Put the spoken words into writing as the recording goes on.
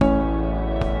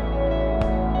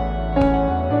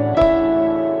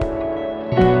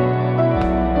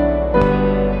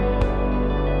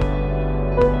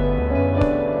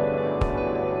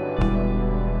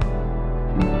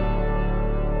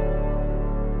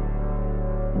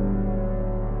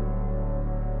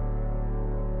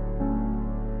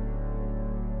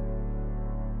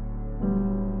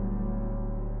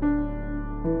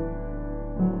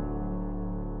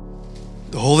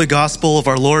Holy Gospel of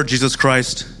our Lord Jesus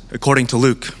Christ according to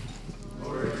Luke.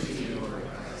 Glory to you, Lord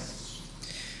Christ.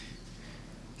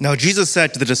 Now Jesus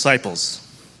said to the disciples,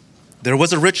 "There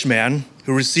was a rich man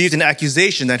who received an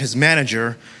accusation that his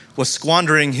manager was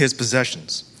squandering his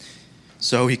possessions.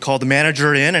 So he called the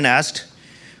manager in and asked,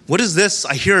 'What is this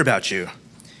I hear about you?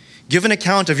 Give an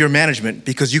account of your management,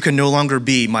 because you can no longer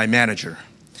be my manager.'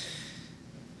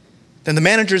 Then the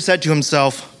manager said to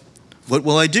himself, 'What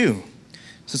will I do,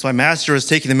 since my master is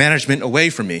taking the management away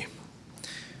from me?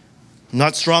 I'm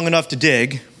not strong enough to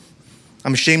dig.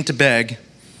 I'm ashamed to beg.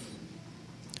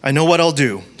 I know what I'll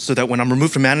do, so that when I'm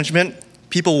removed from management,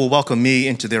 people will welcome me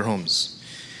into their homes.'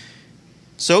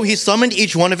 So he summoned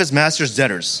each one of his master's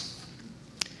debtors.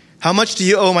 'How much do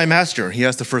you owe my master?' he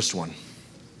asked the first one.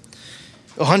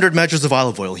 100 measures of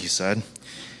olive oil,' he said.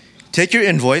 'Take your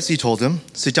invoice,' he told him.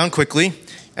 'Sit down quickly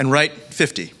and write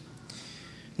 50.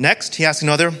 Next, he asked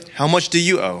another, 'How much do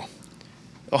you owe?'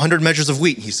 100 measures of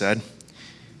wheat,' he said.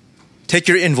 'Take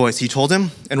your invoice,' he told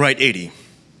him, and write 80.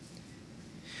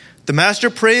 The master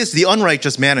praised the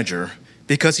unrighteous manager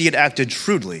because he had acted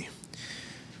shrewdly.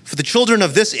 For the children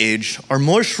of this age are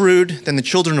more shrewd than the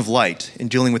children of light in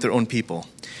dealing with their own people.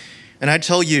 And I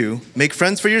tell you, make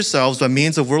friends for yourselves by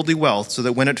means of worldly wealth, so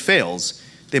that when it fails,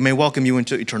 they may welcome you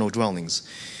into eternal dwellings.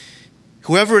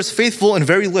 Whoever is faithful in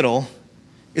very little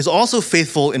is also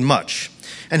faithful in much,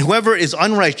 and whoever is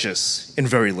unrighteous in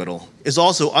very little is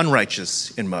also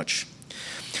unrighteous in much.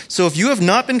 So if you have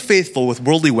not been faithful with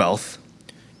worldly wealth,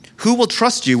 who will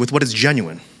trust you with what is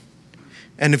genuine?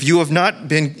 And if you have not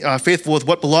been faithful with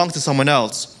what belongs to someone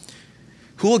else,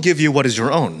 who will give you what is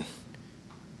your own?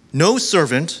 No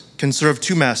servant can serve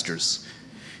two masters,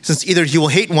 since either he will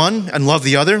hate one and love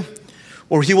the other,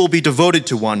 or he will be devoted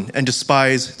to one and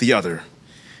despise the other.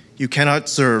 You cannot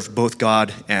serve both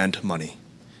God and money."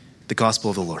 The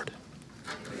Gospel of the Lord.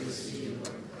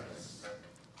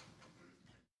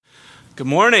 Good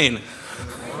morning.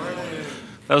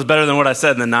 That was better than what I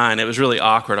said in the 9. It was really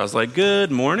awkward. I was like,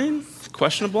 "Good morning?"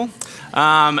 Questionable.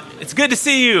 It's good to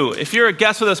see you. If you're a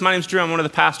guest with us, my name's Drew. I'm one of the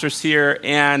pastors here,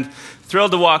 and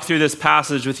thrilled to walk through this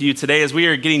passage with you today as we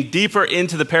are getting deeper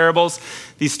into the parables,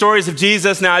 these stories of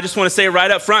Jesus. Now, I just want to say right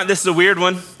up front, this is a weird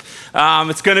one.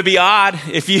 It's going to be odd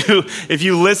if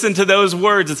you listen to those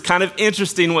words. It's kind of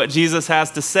interesting what Jesus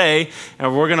has to say,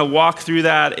 and we're going to walk through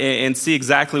that and see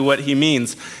exactly what he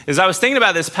means. As I was thinking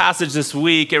about this passage this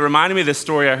week, it reminded me of this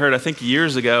story I heard, I think,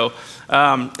 years ago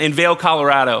in Vail,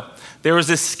 Colorado. There was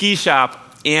this ski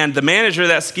shop, and the manager of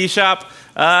that ski shop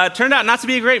turned out not to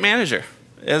be a great manager,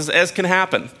 as can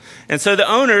happen. And so the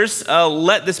owners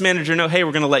let this manager know, "Hey,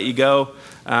 we're going to let you go.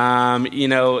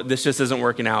 This just isn't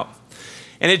working out."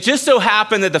 And it just so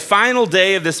happened that the final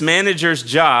day of this manager's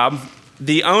job,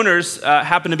 the owners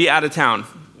happened to be out of town.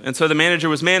 And so the manager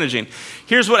was managing.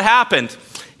 Here's what happened.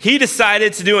 He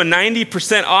decided to do a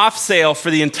 90% off sale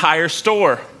for the entire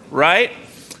store, right?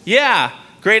 Yeah.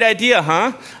 Great idea,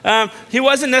 huh? He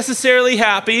wasn't necessarily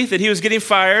happy that he was getting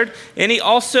fired, and he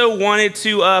also wanted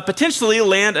to potentially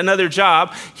land another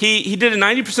job. He did a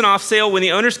 90% off sale. When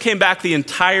the owners came back, the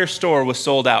entire store was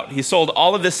sold out. He sold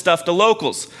all of this stuff to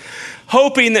locals,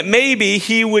 hoping that maybe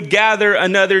he would gather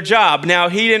another job. Now,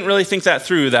 he didn't really think that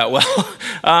through that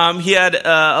well. He had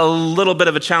a little bit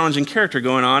of a challenging character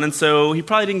going on, and so he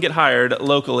probably didn't get hired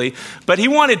locally, but he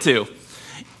wanted to.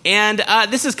 And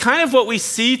this is kind of what we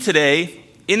see today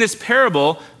in this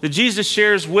parable that Jesus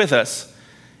shares with us.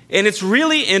 And it's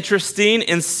really interesting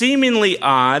and seemingly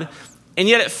odd, and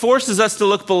yet it forces us to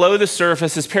look below the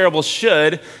surface, as parables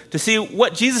should, to see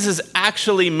what Jesus is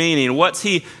actually meaning. What's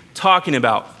he talking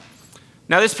about?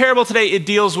 Now, this parable today, it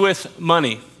deals with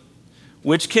money,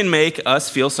 which can make us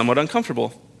feel somewhat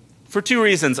uncomfortable for two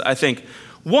reasons, I think.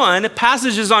 One,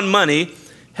 passages on money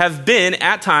have been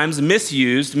at times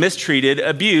misused, mistreated,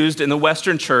 abused in the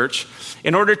Western church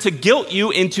in order to guilt you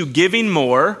into giving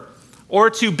more or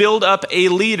to build up a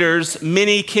leader's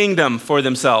mini kingdom for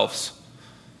themselves.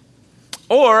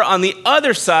 Or on the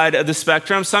other side of the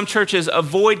spectrum, some churches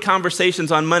avoid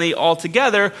conversations on money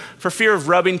altogether for fear of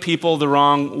rubbing people the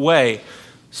wrong way.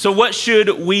 So what should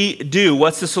we do?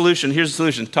 What's the solution? Here's the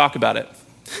solution. Talk about it.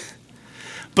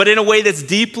 But in a way that's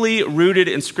deeply rooted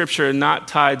in Scripture and not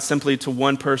tied simply to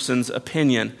one person's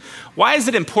opinion. Why is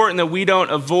it important that we don't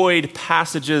avoid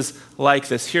passages like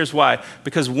this? Here's why.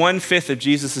 Because 1/5 of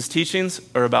Jesus' teachings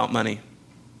are about money.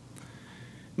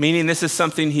 Meaning this is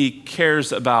something he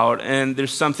cares about, and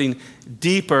there's something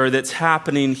deeper that's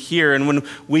happening here. And when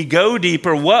we go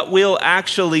deeper, what we'll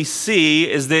actually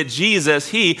see is that Jesus,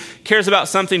 he cares about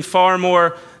something far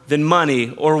more than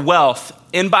money or wealth.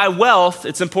 And by wealth,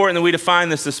 it's important that we define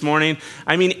this morning.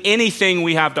 I mean anything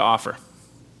we have to offer.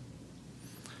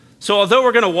 So although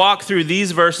we're going to walk through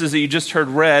these verses that you just heard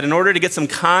read, in order to get some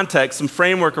context, some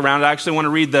framework around it, I actually want to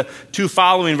read the two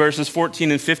following verses,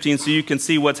 14 and 15, so you can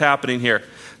see what's happening here.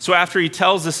 So after he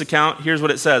tells this account, here's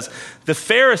what it says. The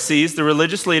Pharisees, the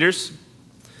religious leaders,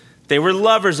 they were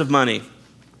lovers of money.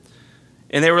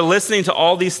 And they were listening to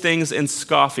all these things and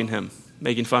scoffing him,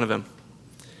 making fun of him.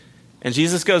 And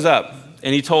Jesus goes up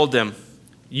and he told them,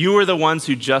 you are the ones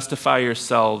who justify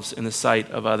yourselves in the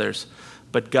sight of others,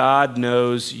 but God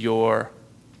knows your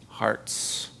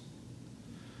hearts.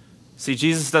 See,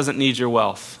 Jesus doesn't need your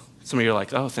wealth. Some of you are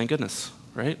like, oh, thank goodness,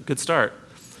 right? Good start.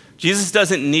 Jesus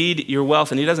doesn't need your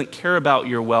wealth, and he doesn't care about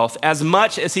your wealth as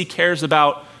much as he cares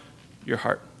about your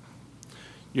heart,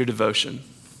 your devotion,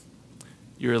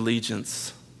 your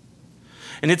allegiance.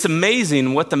 And it's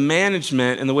amazing what the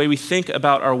management and the way we think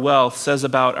about our wealth says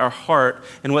about our heart,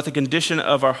 and what the condition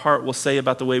of our heart will say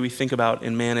about the way we think about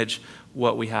and manage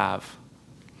what we have.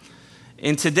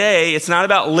 And today, it's not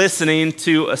about listening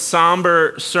to a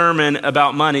somber sermon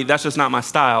about money. That's just not my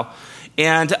style.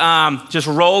 And just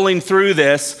rolling through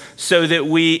this so that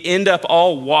we end up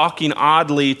all walking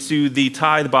oddly to the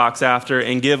tithe box after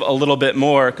and give a little bit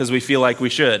more because we feel like we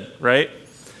should, right?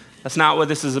 That's not what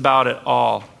this is about at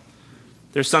all.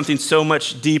 There's something so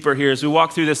much deeper here. As we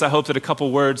walk through this, I hope that a couple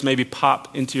words maybe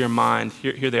pop into your mind.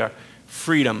 Here they are.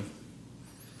 Freedom,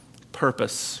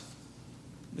 purpose,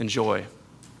 and joy.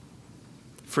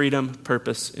 Freedom,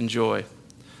 purpose, and joy.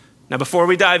 Now, before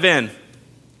we dive in,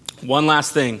 one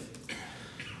last thing.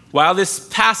 While this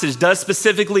passage does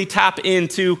specifically tap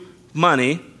into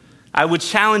money, I would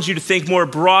challenge you to think more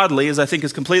broadly, as I think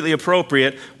is completely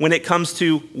appropriate, when it comes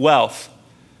to wealth.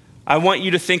 I want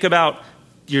you to think about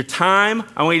your time.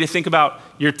 I want you to think about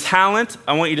your talent.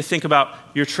 I want you to think about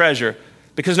your treasure.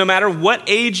 Because no matter what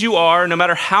age you are, no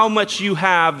matter how much you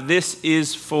have, this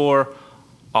is for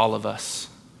all of us.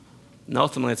 And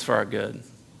ultimately, it's for our good.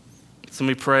 So let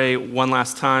me pray one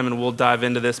last time, and we'll dive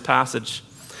into this passage.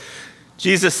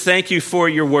 Jesus, thank you for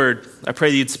your word. I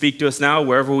pray that you'd speak to us now,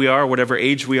 wherever we are, whatever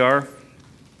age we are.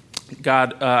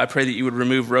 God, I pray that you would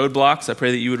remove roadblocks. I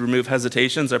pray that you would remove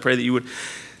hesitations. I pray that you would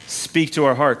speak to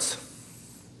our hearts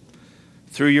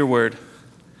through your word,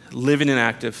 living and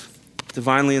active,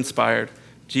 divinely inspired.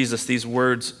 Jesus, these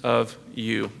words of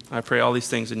you. I pray all these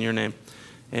things in your name.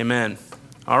 Amen.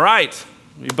 All right.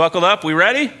 You buckled up? We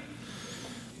ready?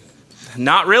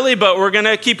 Not really, but we're going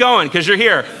to keep going because you're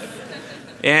here.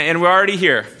 And we're already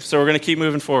here, so we're going to keep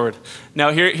moving forward.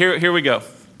 Now, here we go.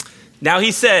 Now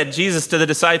he said, Jesus to the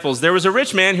disciples, there was a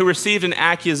rich man who received an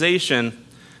accusation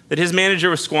that his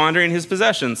manager was squandering his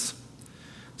possessions.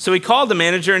 So he called the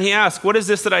manager and he asked, what is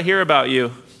this that I hear about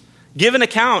you? Give an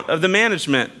account of the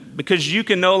management, because you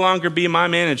can no longer be my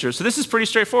manager. So this is pretty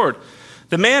straightforward.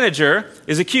 The manager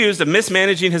is accused of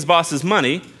mismanaging his boss's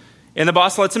money, and the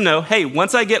boss lets him know, hey,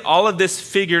 once I get all of this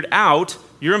figured out,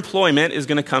 your employment is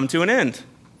going to come to an end.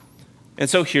 And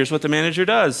so here's what the manager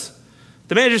does.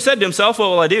 The manager said to himself, what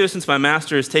will I do since my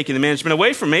master is taking the management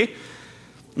away from me?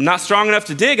 I'm not strong enough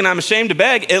to dig and I'm ashamed to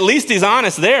beg. At least he's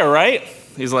honest there, right?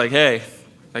 He's like, hey,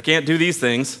 I can't do these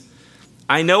things.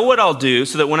 I know what I'll do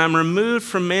so that when I'm removed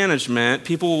from management,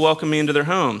 people will welcome me into their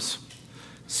homes.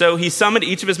 So he summoned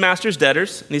each of his master's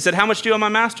debtors, and he said, how much do you owe my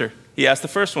master? He asked the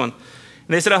first one. And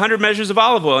they said, 100 measures of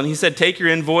olive oil. And he said, take your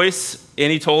invoice.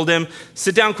 And he told him,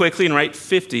 sit down quickly and write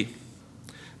 50.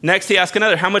 Next, he asked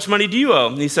another, how much money do you owe?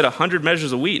 And he said, 100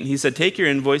 measures of wheat. And he said, take your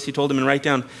invoice. He told him, and write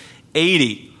down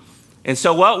 80. And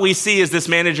so what we see is this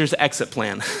manager's exit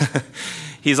plan.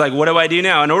 He's like, what do I do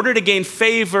now? In order to gain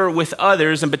favor with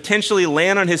others and potentially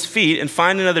land on his feet and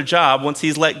find another job once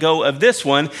he's let go of this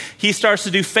one, he starts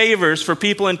to do favors for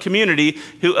people in community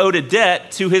who owed a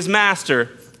debt to his master,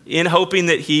 in hoping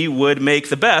that he would make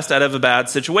the best out of a bad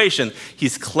situation.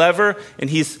 He's clever and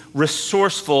he's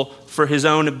resourceful for his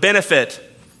own benefit.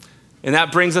 And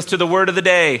that brings us to the word of the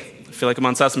day. I feel like I'm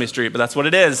on Sesame Street, but that's what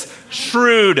it is.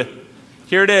 Shrewd.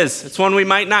 Here it is. It's one we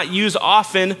might not use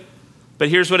often, but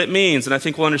here's what it means, and I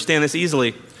think we'll understand this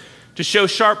easily. To show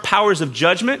sharp powers of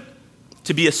judgment,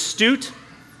 to be astute,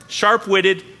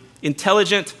 sharp-witted,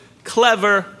 intelligent,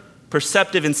 clever,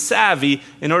 perceptive, and savvy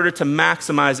in order to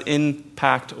maximize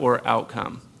impact or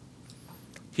outcome.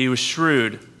 He was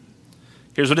shrewd.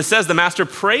 Here's what it says. The master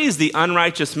praised the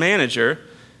unrighteous manager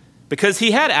because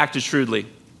he had acted shrewdly.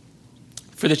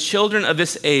 For the children of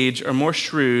this age are more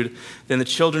shrewd than the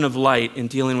children of light in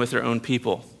dealing with their own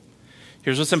people.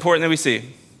 Here's what's important that we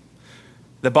see.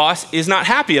 The boss is not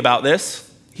happy about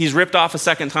this. He's ripped off a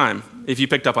second time, if you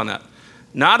picked up on that.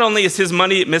 Not only is his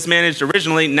money mismanaged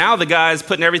originally, now the guy's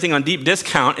putting everything on deep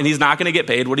discount and he's not going to get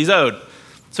paid what he's owed.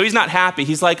 So he's not happy.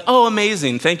 He's like, oh,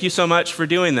 amazing. Thank you so much for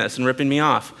doing this and ripping me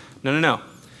off. No.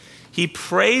 He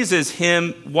praises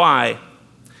him. Why?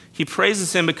 He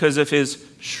praises him because of his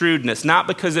shrewdness, not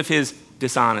because of his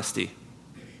dishonesty.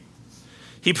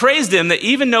 He praised him that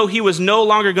even though he was no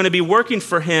longer going to be working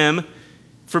for him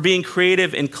for being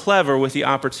creative and clever with the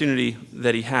opportunity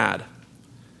that he had.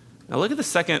 Now look at the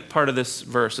second part of this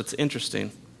verse. It's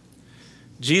interesting.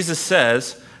 Jesus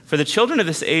says, "For the children of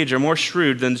this age are more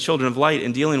shrewd than the children of light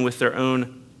in dealing with their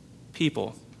own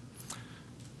people."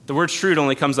 The word shrewd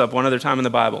only comes up one other time in the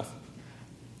Bible,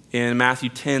 in Matthew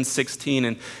 10:16,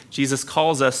 and Jesus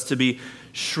calls us to be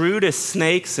shrewd as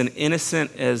snakes and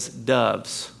innocent as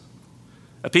doves.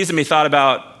 A piece of me thought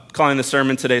about calling the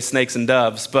sermon today Snakes and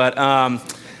Doves, but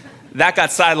that got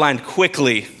sidelined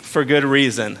quickly for good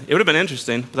reason. It would have been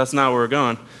interesting, but that's not where we're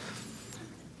going.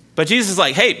 But Jesus is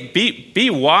like, hey, be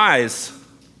wise.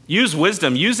 Use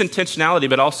wisdom, use intentionality,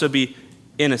 but also be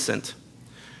innocent.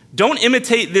 Don't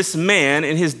imitate this man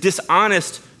in his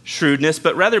dishonest shrewdness,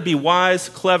 but rather be wise,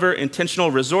 clever,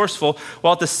 intentional, resourceful,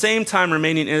 while at the same time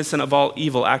remaining innocent of all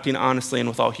evil, acting honestly and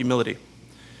with all humility.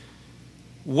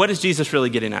 What is Jesus really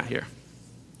getting at here?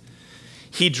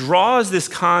 He draws this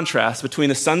contrast between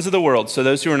the sons of the world, so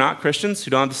those who are not Christians,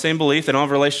 who don't have the same belief, they don't have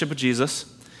a relationship with Jesus,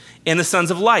 and the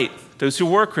sons of light, those who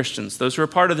were Christians, those who are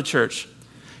part of the church.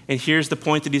 And here's the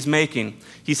point that he's making.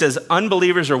 He says,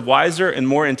 unbelievers are wiser and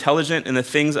more intelligent in the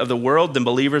things of the world than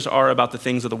believers are about the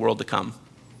things of the world to come.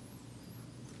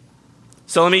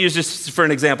 So let me use just for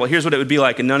an example. Here's what it would be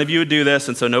like, and none of you would do this,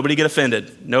 and so nobody get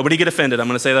offended. Nobody get offended. I'm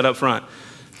going to say that up front.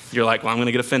 You're like, well, I'm going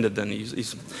to get offended then.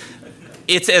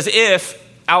 It's as if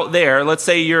out there, let's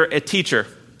say you're a teacher,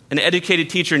 an educated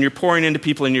teacher, and you're pouring into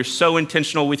people, and you're so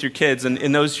intentional with your kids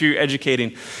and those who you're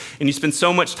educating, and you spend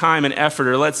so much time and effort.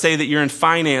 Or let's say that you're in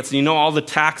finance, and you know all the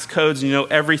tax codes, and you know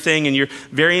everything, and you're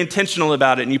very intentional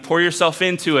about it, and you pour yourself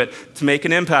into it to make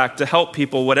an impact, to help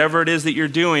people, whatever it is that you're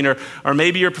doing. Or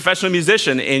maybe you're a professional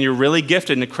musician, and you're really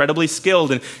gifted and incredibly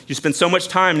skilled, and you spend so much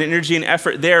time and energy and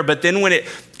effort there. But then when it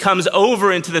comes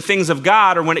over into the things of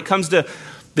God, or when it comes to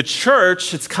the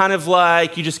church, it's kind of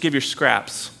like you just give your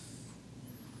scraps.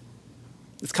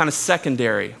 It's kind of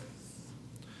secondary.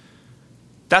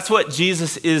 That's what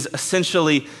Jesus is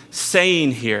essentially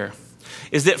saying here,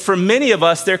 is that for many of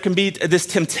us, there can be this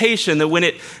temptation that when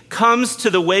it comes to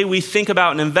the way we think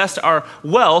about and invest our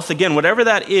wealth, again, whatever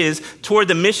that is, toward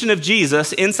the mission of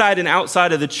Jesus, inside and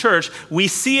outside of the church, we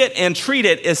see it and treat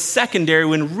it as secondary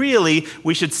when really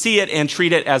we should see it and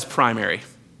treat it as primary.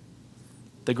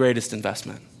 The greatest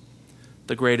investment,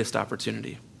 the greatest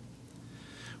opportunity.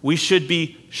 We should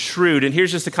be shrewd, and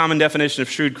here's just a common definition of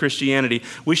shrewd Christianity.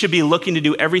 We should be looking to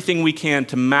do everything we can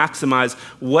to maximize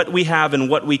what we have and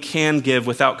what we can give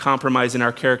without compromising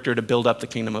our character to build up the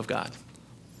kingdom of God.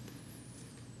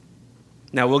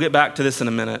 Now, we'll get back to this in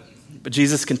a minute, but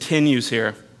Jesus continues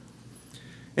here.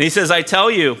 And he says, I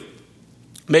tell you,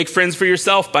 make friends for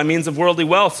yourself by means of worldly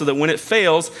wealth so that when it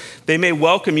fails, they may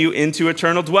welcome you into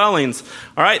eternal dwellings.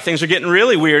 All right, things are getting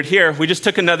really weird here. We just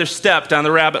took another step down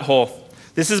the rabbit hole.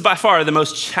 This is by far the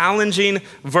most challenging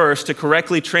verse to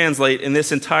correctly translate in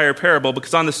this entire parable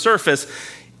because on the surface,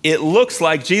 it looks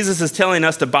like Jesus is telling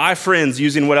us to buy friends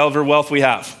using whatever wealth we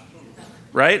have,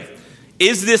 right?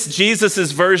 Is this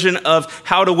Jesus's version of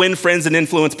how to win friends and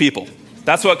influence people?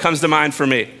 That's what comes to mind for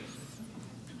me.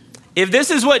 If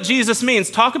this is what Jesus means,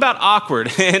 talk about awkward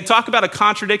and talk about a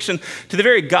contradiction to the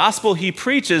very gospel he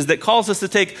preaches that calls us to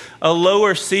take a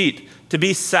lower seat, to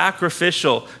be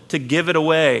sacrificial, to give it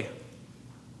away.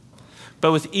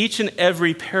 But with each and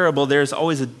every parable, there's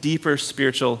always a deeper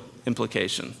spiritual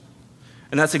implication.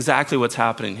 And that's exactly what's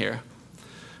happening here.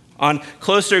 On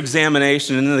closer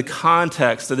examination and in the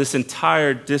context of this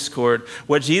entire discord,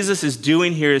 what Jesus is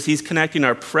doing here is he's connecting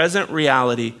our present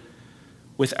reality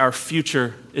with our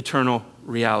future eternal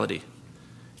reality.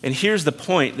 And here's the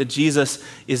point that Jesus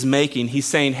is making. He's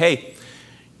saying, hey,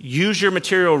 use your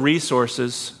material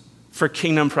resources for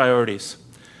kingdom priorities.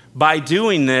 By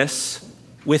doing this,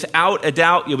 without a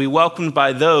doubt, you'll be welcomed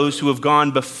by those who have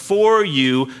gone before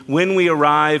you when we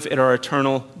arrive at our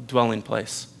eternal dwelling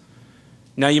place.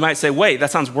 Now you might say, wait, that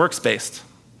sounds works-based.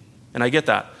 And I get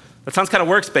that. That sounds kind of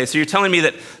works-based. So you're telling me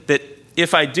that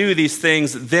if I do these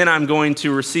things, then I'm going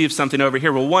to receive something over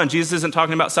here. Well, one, Jesus isn't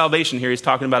talking about salvation here. He's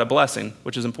talking about a blessing,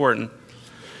 which is important.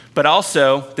 But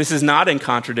also, this is not in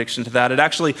contradiction to that. It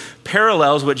actually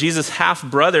parallels what Jesus'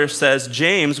 half-brother says,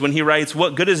 James, when he writes,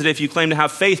 what good is it if you claim to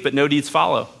have faith but no deeds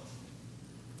follow?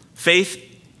 Faith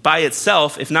by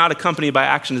itself, if not accompanied by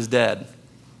action, is dead.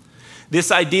 This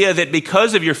idea that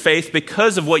because of your faith,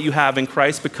 because of what you have in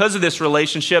Christ, because of this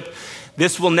relationship,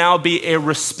 this will now be a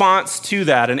response to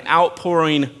that, an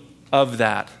outpouring of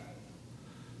that.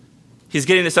 He's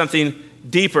getting to something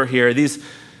deeper here. This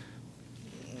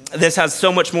has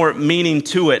so much more meaning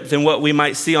to it than what we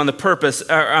might see on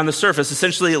the surface.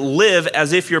 Essentially, live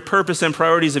as if your purpose and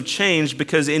priorities have changed,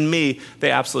 because in me,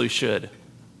 they absolutely should.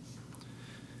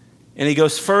 And he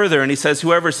goes further and he says,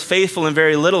 whoever is faithful in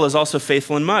very little is also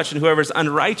faithful in much, and whoever is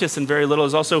unrighteous in very little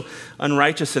is also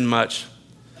unrighteous in much.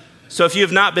 So if you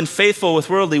have not been faithful with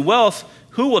worldly wealth,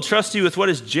 who will trust you with what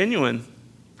is genuine?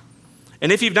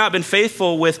 And if you've not been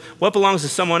faithful with what belongs to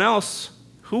someone else,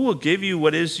 who will give you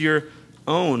what is your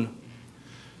own?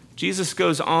 Jesus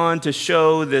goes on to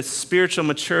show that spiritual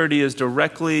maturity is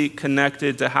directly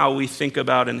connected to how we think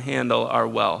about and handle our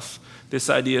wealth. This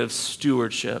idea of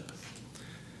stewardship.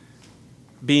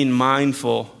 Being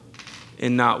mindful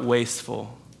and not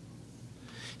wasteful.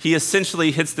 He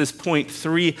essentially hits this point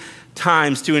 3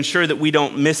 times to ensure that we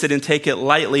don't miss it and take it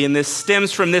lightly. And this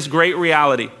stems from this great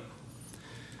reality.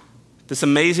 This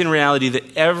amazing reality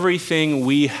that everything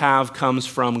we have comes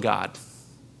from God.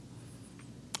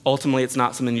 Ultimately, it's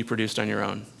not something you produced on your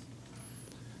own.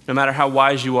 No matter how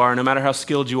wise you are, no matter how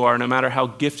skilled you are, no matter how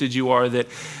gifted you are, that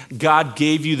God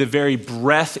gave you the very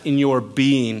breath in your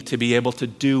being to be able to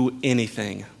do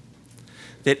anything.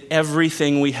 That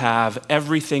everything we have,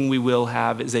 everything we will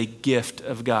have is a gift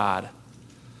of God,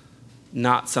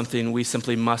 not something we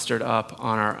simply mustered up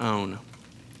on our own.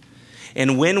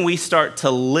 And when we start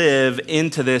to live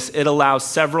into this, it allows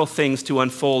several things to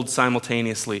unfold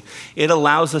simultaneously. It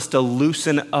allows us to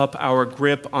loosen up our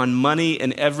grip on money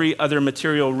and every other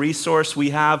material resource we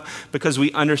have, because we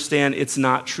understand it's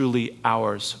not truly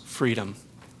ours. Freedom.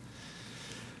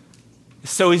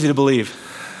 It's so easy to believe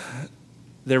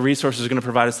that resources are going to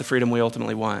provide us the freedom we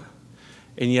ultimately want,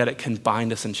 and yet it can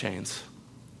bind us in chains.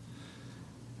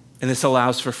 And this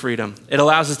allows for freedom. It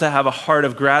allows us to have a heart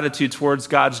of gratitude towards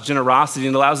God's generosity,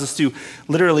 and allows us to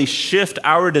literally shift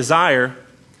our desire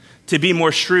to be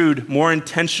more shrewd, more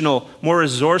intentional, more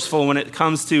resourceful when it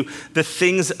comes to the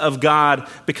things of God,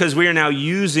 because we are now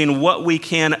using what we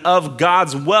can of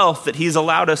God's wealth that he's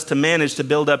allowed us to manage to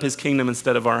build up his kingdom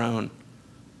instead of our own.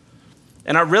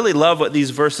 And I really love what these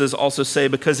verses also say,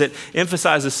 because it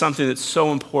emphasizes something that's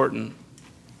so important.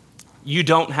 You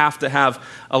don't have to have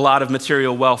a lot of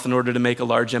material wealth in order to make a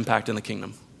large impact in the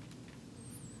kingdom.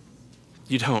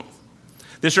 You don't.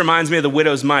 This reminds me of the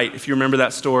widow's mite, if you remember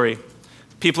that story.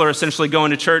 People are essentially going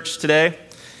to church today,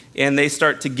 and they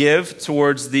start to give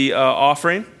towards the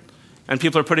offering, and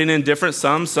people are putting in different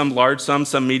sums, some large sums,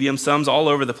 some medium sums, all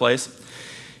over the place.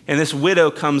 And this widow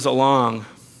comes along,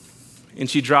 and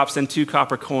she drops in 2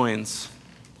 copper coins,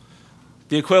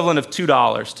 the equivalent of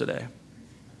 $2 today.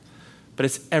 But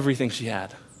it's everything she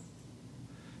had.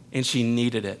 And she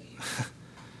needed it.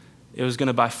 It was going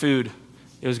to buy food.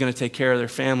 It was going to take care of their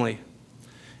family.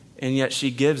 And yet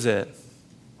she gives it.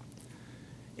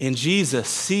 And Jesus,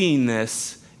 seeing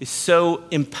this, is so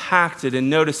impacted and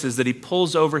notices that he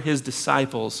pulls over his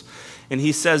disciples. And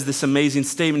he says this amazing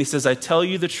statement. He says, I tell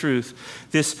you the truth,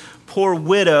 this poor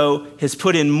widow has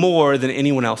put in more than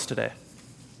anyone else today.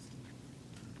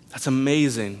 That's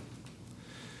amazing.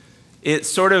 It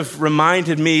sort of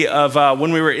reminded me of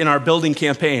when we were in our building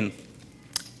campaign.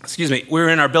 We were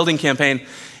in our building campaign,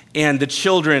 and the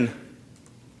children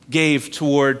gave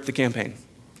toward the campaign.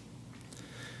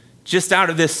 Just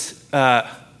out of this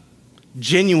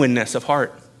genuineness of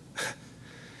heart.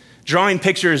 Drawing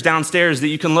pictures downstairs that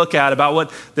you can look at about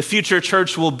what the future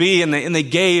church will be, and they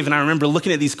gave, and I remember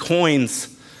looking at these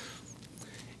coins,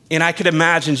 and I could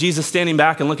imagine Jesus standing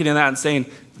back and looking at that and saying,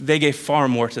 they gave far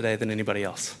more today than anybody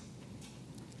else.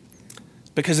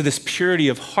 Because of this purity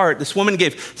of heart, this woman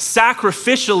gave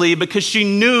sacrificially because she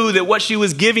knew that what she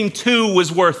was giving to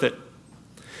was worth it.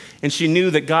 And she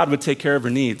knew that God would take care of her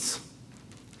needs.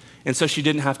 And so she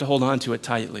didn't have to hold on to it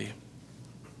tightly.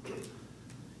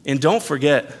 And don't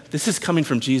forget, this is coming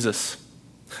from Jesus.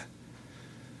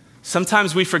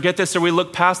 Sometimes we forget this or we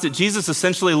look past it. Jesus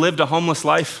essentially lived a homeless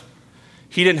life.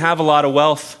 He didn't have a lot of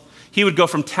wealth. He would go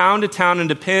from town to town and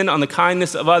depend on the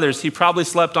kindness of others. He probably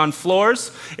slept on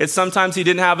floors. Sometimes he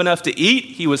didn't have enough to eat.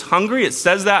 He was hungry. It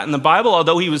says that in the Bible.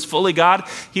 Although he was fully God,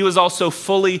 he was also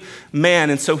fully man.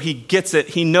 And so he gets it.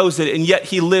 He knows it. And yet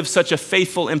he lived such a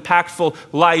faithful, impactful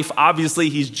life. Obviously,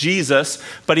 he's Jesus,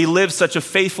 but he lived such a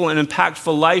faithful and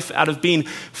impactful life out of being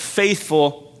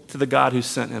faithful to the God who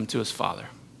sent him to his Father.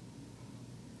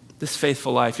 This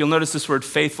faithful life. You'll notice this word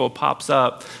faithful pops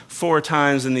up 4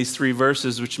 times in these 3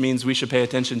 verses, which means we should pay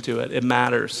attention to it. It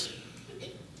matters.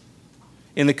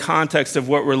 In the context of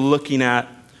what we're looking at,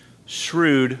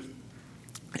 shrewd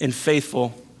and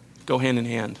faithful go hand in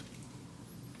hand.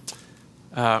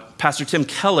 Pastor Tim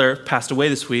Keller passed away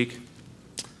this week.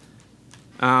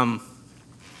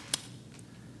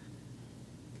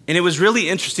 And it was really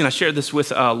interesting. I shared this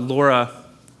with Laura.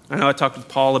 I know I talked with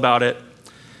Paul about it.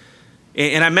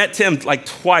 And I met Tim like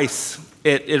twice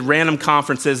at random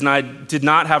conferences, and I did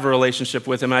not have a relationship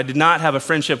with him. I did not have a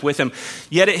friendship with him.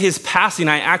 Yet at his passing,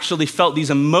 I actually felt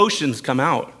these emotions come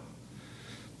out,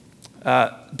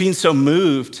 being so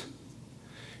moved.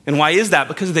 And why is that?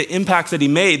 Because of the impact that he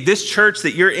made. This church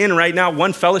that you're in right now,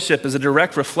 One Fellowship, is a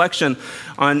direct reflection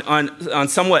on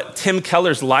somewhat Tim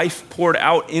Keller's life poured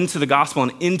out into the gospel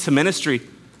and into ministry.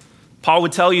 Paul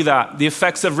would tell you that. The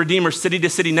effects of Redeemer City to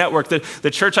City Network. The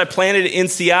church I planted in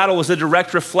Seattle was a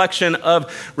direct reflection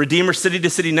of Redeemer City to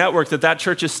City Network that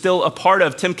church is still a part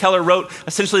of. Tim Keller wrote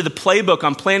essentially the playbook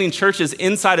on planting churches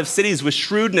inside of cities with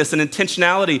shrewdness and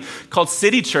intentionality called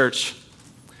City Church.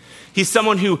 He's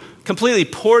someone who completely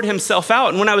poured himself out.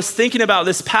 And when I was thinking about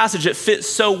this passage, it fits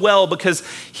so well because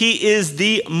he is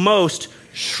the most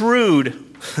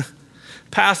shrewd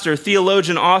pastor,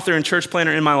 theologian, author, and church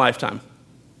planner in my lifetime.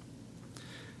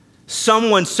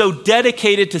 Someone so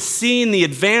dedicated to seeing the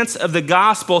advance of the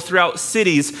gospel throughout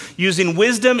cities using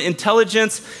wisdom,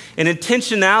 intelligence, and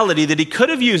intentionality that he could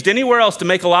have used anywhere else to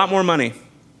make a lot more money,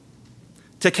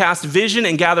 to cast vision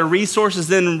and gather resources,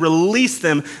 then release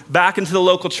them back into the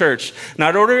local church.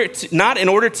 Not in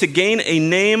order to gain a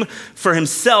name for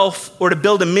himself or to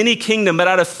build a mini kingdom, but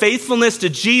out of faithfulness to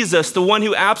Jesus, the one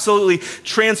who absolutely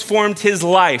transformed his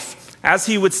life. As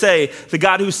he would say, the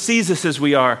God who sees us as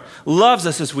we are, loves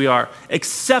us as we are,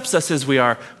 accepts us as we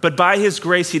are, but by his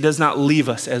grace, he does not leave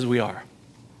us as we are.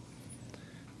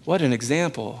 What an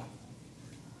example.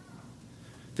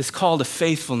 This call to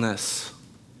faithfulness.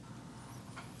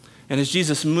 And as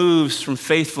Jesus moves from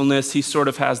faithfulness, he sort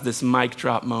of has this mic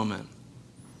drop moment.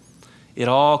 It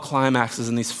all climaxes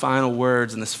in these final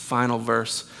words in this final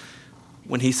verse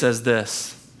when he says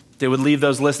this. They would leave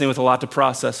those listening with a lot to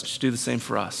process. Just do the same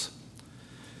for us.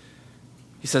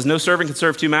 He says, no servant can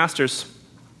serve two masters,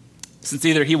 since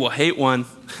either he will hate one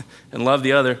and love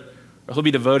the other, or he'll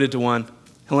be devoted to one,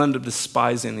 he'll end up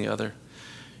despising the other.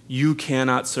 You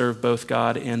cannot serve both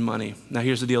God and money. Now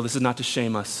here's the deal. This is not to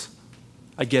shame us.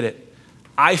 I get it.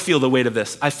 I feel the weight of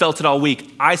this. I felt it all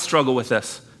week. I struggle with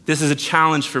this. This is a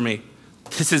challenge for me.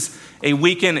 This is a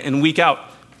week in and week out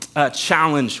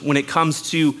challenge when it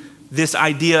comes to this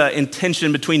idea and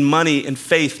tension between money and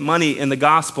faith, money and the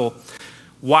gospel.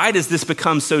 Why does this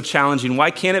become so challenging?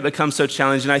 Why can't it become so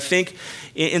challenging? I think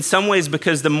in some ways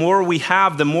because the more we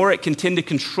have, the more it can tend to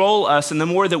control us, and the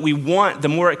more that we want, the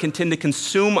more it can tend to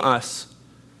consume us.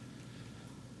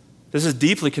 This is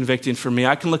deeply convicting for me.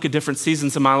 I can look at different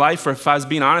seasons of my life where if I was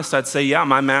being honest, I'd say, yeah,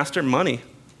 my master, money.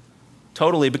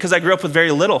 Totally, because I grew up with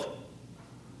very little.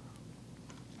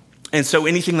 And so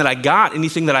anything that I got,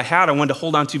 anything that I had, I wanted to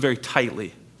hold on to very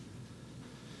tightly,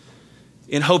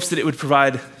 in hopes that it would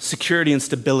provide security and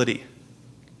stability.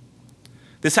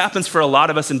 This happens for a lot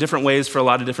of us in different ways for a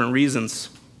lot of different reasons.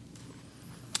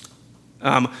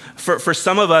 For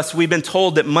some of us, we've been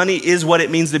told that money is what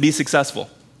it means to be successful.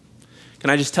 Can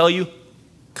I just tell you?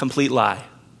 Complete lie.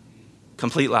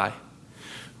 Complete lie.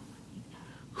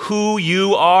 Who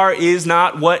you are is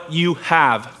not what you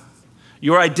have.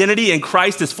 Your identity in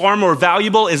Christ is far more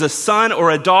valuable as a son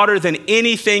or a daughter than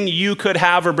anything you could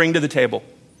have or bring to the table.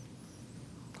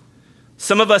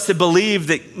 Some of us have believed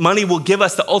that money will give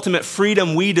us the ultimate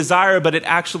freedom we desire, but it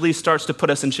actually starts to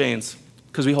put us in chains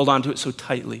because we hold on to it so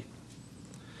tightly.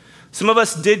 Some of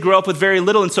us did grow up with very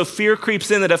little, and so fear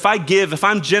creeps in that if I give, if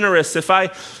I'm generous, if I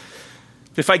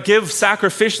give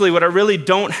sacrificially what I really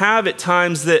don't have at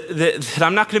times, that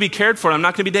I'm not going to be cared for, I'm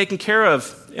not going to be taken care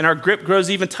of. And our grip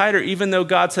grows even tighter, even though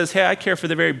God says, hey, I care for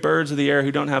the very birds of the air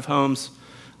who don't have homes.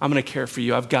 I'm going to care for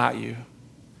you. I've got you.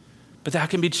 But that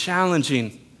can be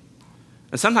challenging.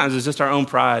 And sometimes it's just our own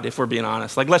pride, if we're being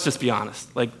honest. Like, let's just be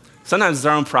honest. Like, sometimes it's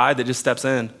our own pride that just steps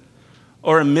in,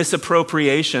 or a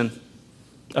misappropriation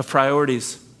of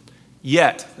priorities.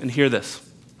 Yet, and hear this,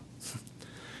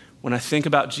 when I think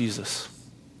about Jesus,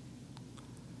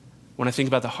 when I think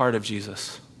about the heart of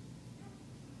Jesus,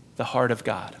 the heart of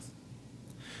God,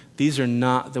 these are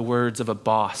not the words of a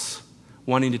boss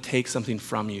wanting to take something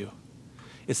from you.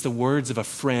 It's the words of a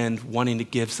friend wanting to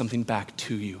give something back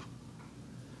to you.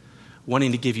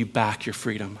 Wanting to give you back your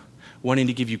freedom, wanting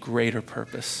to give you greater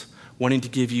purpose, wanting to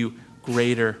give you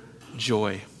greater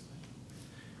joy.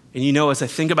 And you know, as I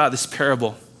think about this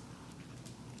parable,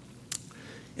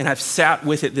 and I've sat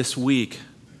with it this week,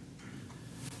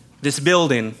 this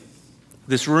building,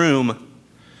 this room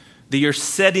that you're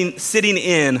sitting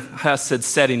in, I said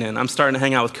setting in, I'm starting to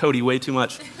hang out with Cody way too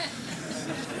much.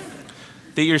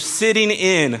 That you're sitting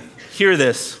in, hear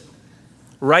this,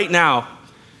 right now,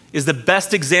 is the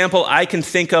best example I can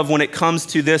think of when it comes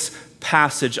to this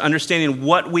passage, understanding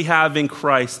what we have in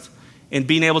Christ and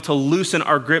being able to loosen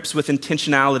our grips with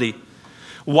intentionality.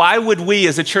 Why would we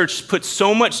as a church put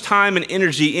so much time and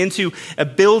energy into a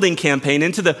building campaign,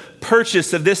 into the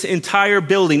purchase of this entire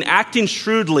building, acting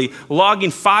shrewdly, logging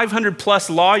 500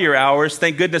 plus lawyer hours,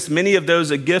 thank goodness many of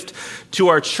those a gift to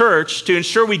our church, to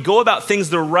ensure we go about things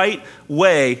the right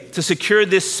way to secure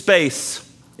this space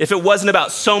if it wasn't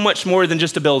about so much more than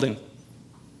just a building?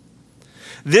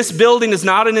 This building is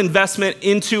not an investment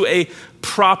into a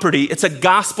property. It's a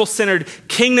gospel-centered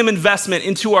kingdom investment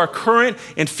into our current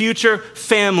and future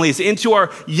families, into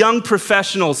our young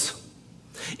professionals,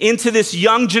 into this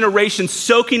young generation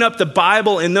soaking up the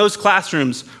Bible in those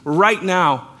classrooms right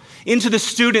now, into the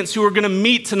students who are going to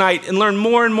meet tonight and learn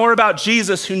more and more about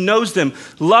Jesus, who knows them,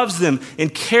 loves them,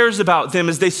 and cares about them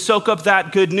as they soak up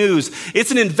that good news. It's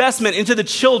an investment into the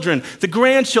children, the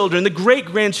grandchildren, the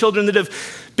great-grandchildren that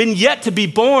have been yet to be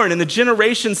born in the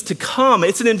generations to come.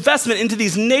 It's an investment into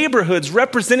these neighborhoods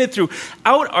represented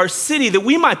throughout our city, that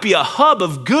we might be a hub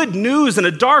of good news in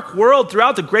a dark world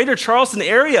throughout the greater Charleston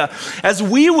area, as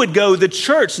we would go, the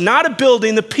church, not a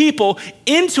building, the people,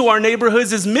 into our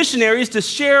neighborhoods as missionaries to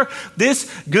share this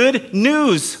good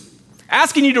news.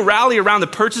 Asking you to rally around the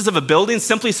purchase of a building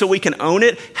simply so we can own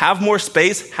it, have more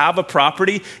space, have a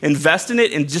property, invest in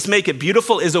it, and just make it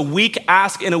beautiful is a weak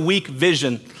ask and a weak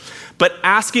vision. But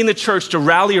asking the church to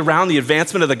rally around the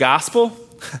advancement of the gospel,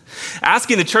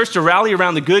 asking the church to rally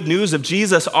around the good news of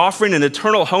Jesus offering an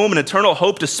eternal home and eternal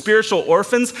hope to spiritual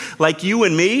orphans like you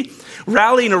and me,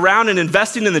 rallying around and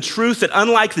investing in the truth that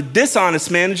unlike the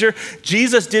dishonest manager,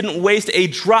 Jesus didn't waste a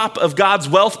drop of God's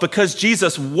wealth because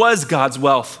Jesus was God's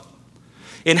wealth.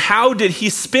 And how did he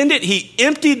spend it? He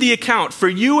emptied the account for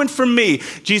you and for me.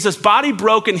 Jesus' body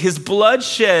broken, his blood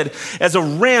shed as a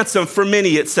ransom for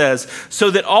many, it says, so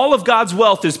that all of God's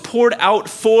wealth is poured out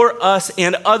for us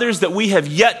and others that we have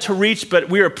yet to reach, but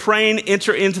we are praying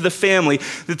enter into the family,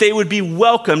 that they would be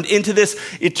welcomed into this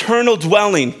eternal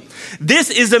dwelling.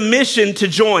 This is a mission to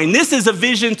join. This is a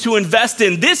vision to invest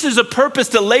in. This is a purpose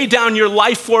to lay down your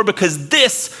life for, because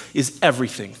this is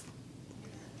everything.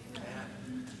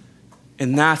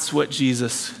 And that's what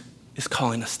Jesus is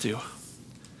calling us to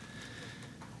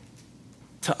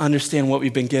understand what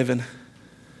we've been given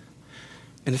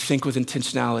and to think with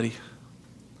intentionality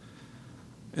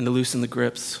and to loosen the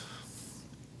grips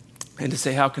and to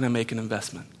say, how can I make an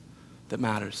investment that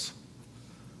matters?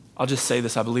 I'll just say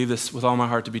this, I believe this with all my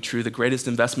heart to be true. The greatest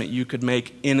investment you could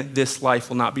make in this life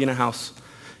will not be in a house.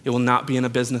 It will not be in a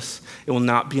business. It will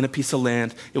not be in a piece of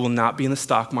land. It will not be in the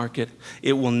stock market.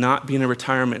 It will not be in a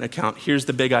retirement account. Here's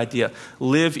the big idea.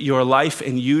 Live your life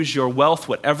and use your wealth,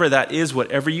 whatever that is,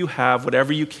 whatever you have,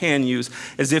 whatever you can use,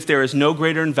 as if there is no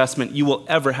greater investment you will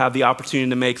ever have the opportunity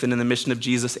to make than in the mission of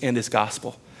Jesus and his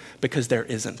gospel, because there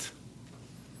isn't.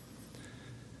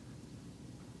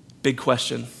 Big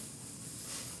question.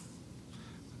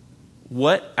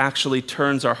 What actually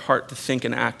turns our heart to think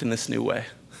and act in this new way?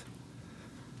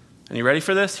 And you ready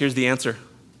for this? Here's the answer.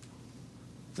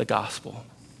 The gospel.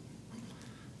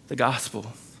 The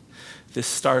gospel. This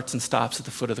starts and stops at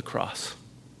the foot of the cross.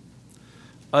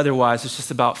 Otherwise, it's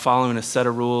just about following a set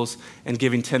of rules and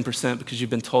giving 10% because you've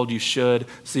been told you should,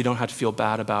 so you don't have to feel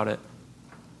bad about it.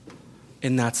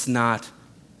 And that's not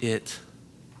it.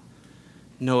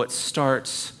 No, it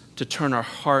starts to turn our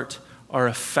heart, our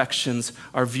affections,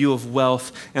 our view of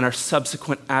wealth, and our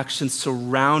subsequent actions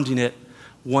surrounding it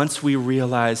once we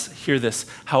realize, hear this,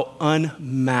 how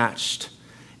unmatched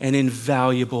and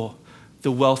invaluable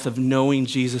the wealth of knowing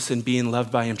Jesus and being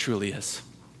loved by him truly is.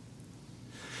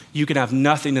 You can have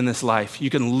nothing in this life.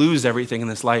 You can lose everything in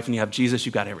this life, and you have Jesus,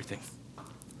 you got everything.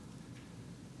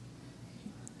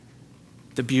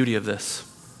 The beauty of this.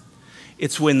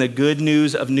 It's when the good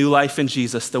news of new life in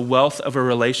Jesus, the wealth of a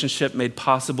relationship made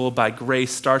possible by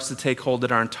grace, starts to take hold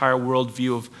that our entire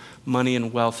worldview of money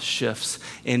and wealth shifts,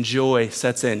 and joy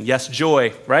sets in. Yes,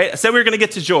 joy, right? I said we were going to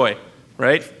get to joy,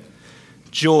 right?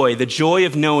 Joy, the joy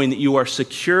of knowing that you are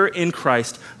secure in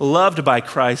Christ, loved by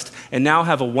Christ, and now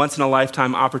have a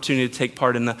once-in-a-lifetime opportunity to take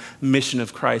part in the mission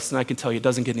of Christ. And I can tell you, it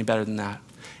doesn't get any better than that.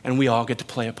 And we all get to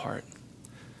play a part.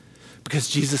 Because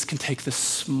Jesus can take the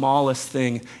smallest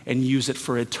thing and use it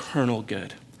for eternal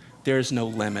good. There is no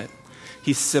limit.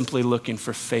 He's simply looking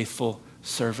for faithful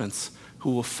servants who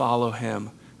will follow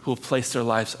him, who will place their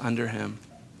lives under him.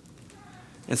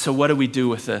 And so what do we do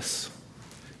with this?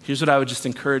 Here's what I would just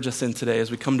encourage us in today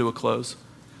as we come to a close.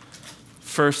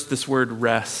 First, this word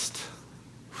rest.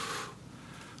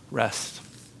 Rest.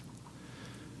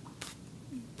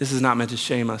 This is not meant to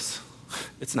shame us.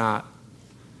 It's not.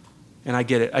 And I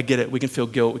get it. We can feel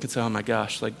guilt. We can say, oh my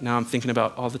gosh, like now I'm thinking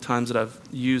about all the times that I've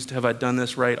used. Have I done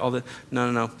this right?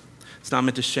 No. It's not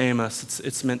meant to shame us.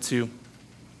 It's meant to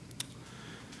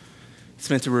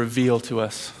reveal to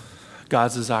us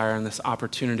God's desire and this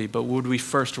opportunity. But would we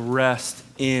first rest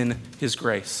in his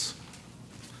grace?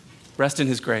 Rest in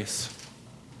his grace.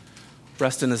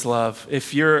 Rest in his love.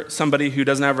 If you're somebody who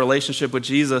doesn't have a relationship with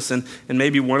Jesus, and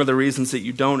maybe one of the reasons that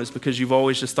you don't is because you've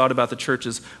always just thought about the church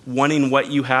as wanting what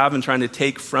you have and trying to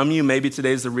take from you, maybe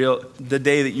today's the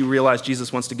day that you realize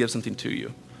Jesus wants to give something to you.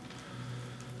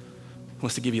 He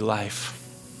wants to give you life.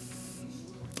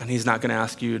 And he's not going to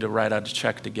ask you to write out a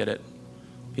check to get it.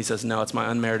 He says, no, it's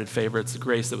my unmerited favor. It's the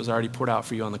grace that was already poured out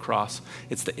for you on the cross.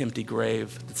 It's the empty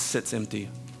grave that sits empty.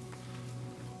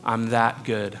 I'm that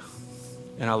good.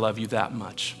 And I love you that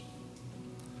much.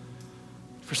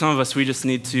 For some of us, we just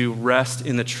need to rest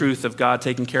in the truth of God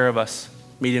taking care of us,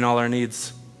 meeting all our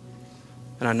needs.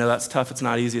 And I know that's tough. It's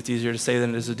not easy. It's easier to say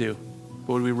than it is to do.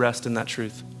 But would we rest in that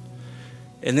truth?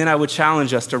 And then I would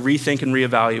challenge us to rethink and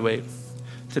reevaluate,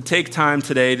 to take time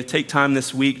today, to take time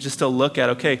this week just to look at,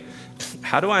 okay,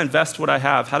 how do I invest what I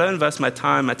have? How do I invest my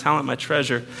time, my talent, my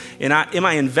treasure? And am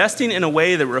I investing in a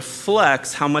way that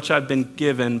reflects how much I've been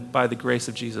given by the grace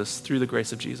of Jesus, through the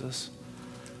grace of Jesus?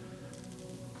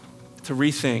 To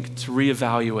rethink, to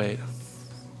reevaluate,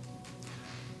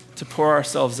 to pour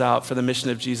ourselves out for the mission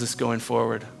of Jesus going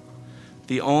forward.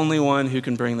 The only one who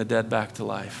can bring the dead back to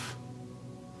life.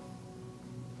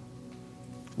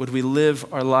 Would we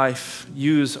live our life,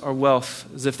 use our wealth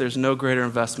as if there's no greater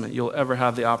investment you'll ever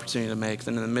have the opportunity to make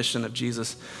than in the mission of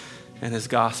Jesus and his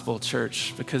gospel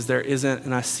church? Because there isn't,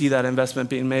 and I see that investment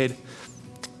being made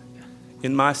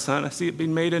in my son. I see it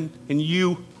being made in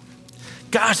you.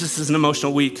 Gosh, this is an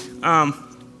emotional week.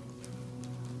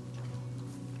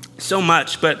 So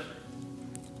much, but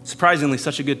surprisingly,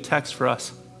 such a good text for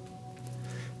us.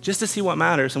 Just to see what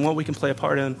matters and what we can play a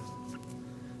part in.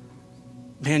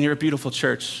 Man, you're a beautiful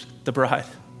church, the bride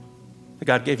that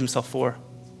God gave himself for.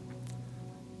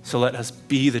 So let us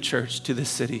be the church to this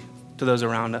city, to those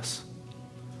around us,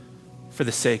 for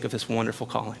the sake of this wonderful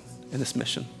calling and this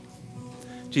mission.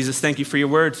 Jesus, thank you for your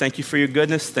word. Thank you for your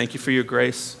goodness. Thank you for your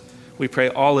grace. We pray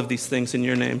all of these things in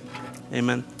your name.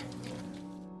 Amen.